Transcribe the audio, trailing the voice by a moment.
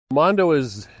Mondo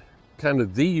is kind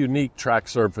of the unique track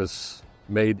surface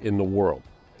made in the world.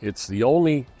 It's the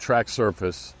only track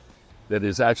surface that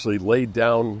is actually laid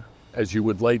down as you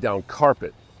would lay down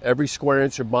carpet. Every square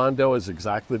inch of Mondo is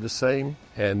exactly the same,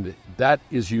 and that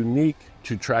is unique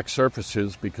to track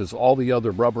surfaces because all the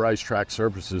other rubberized track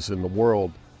surfaces in the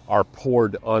world are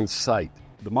poured on site.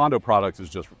 The Mondo product is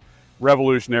just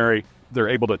revolutionary. They're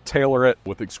able to tailor it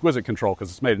with exquisite control because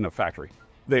it's made in a factory.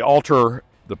 They alter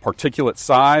the particulate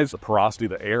size, the porosity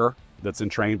of the air that's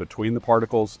entrained between the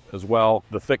particles as well,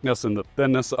 the thickness and the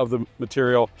thinness of the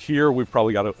material. Here we've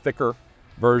probably got a thicker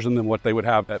version than what they would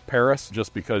have at Paris,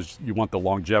 just because you want the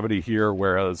longevity here,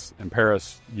 whereas in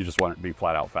Paris you just want it to be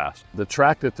flat out fast. The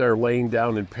track that they're laying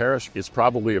down in Paris is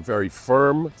probably a very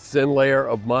firm, thin layer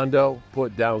of Mondo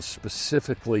put down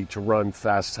specifically to run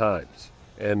fast times.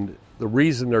 And the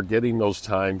reason they're getting those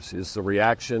times is the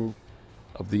reaction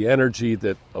of the energy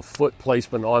that a foot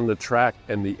placement on the track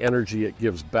and the energy it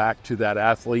gives back to that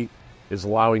athlete is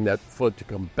allowing that foot to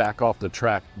come back off the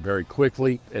track very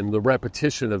quickly, and the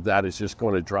repetition of that is just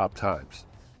going to drop times.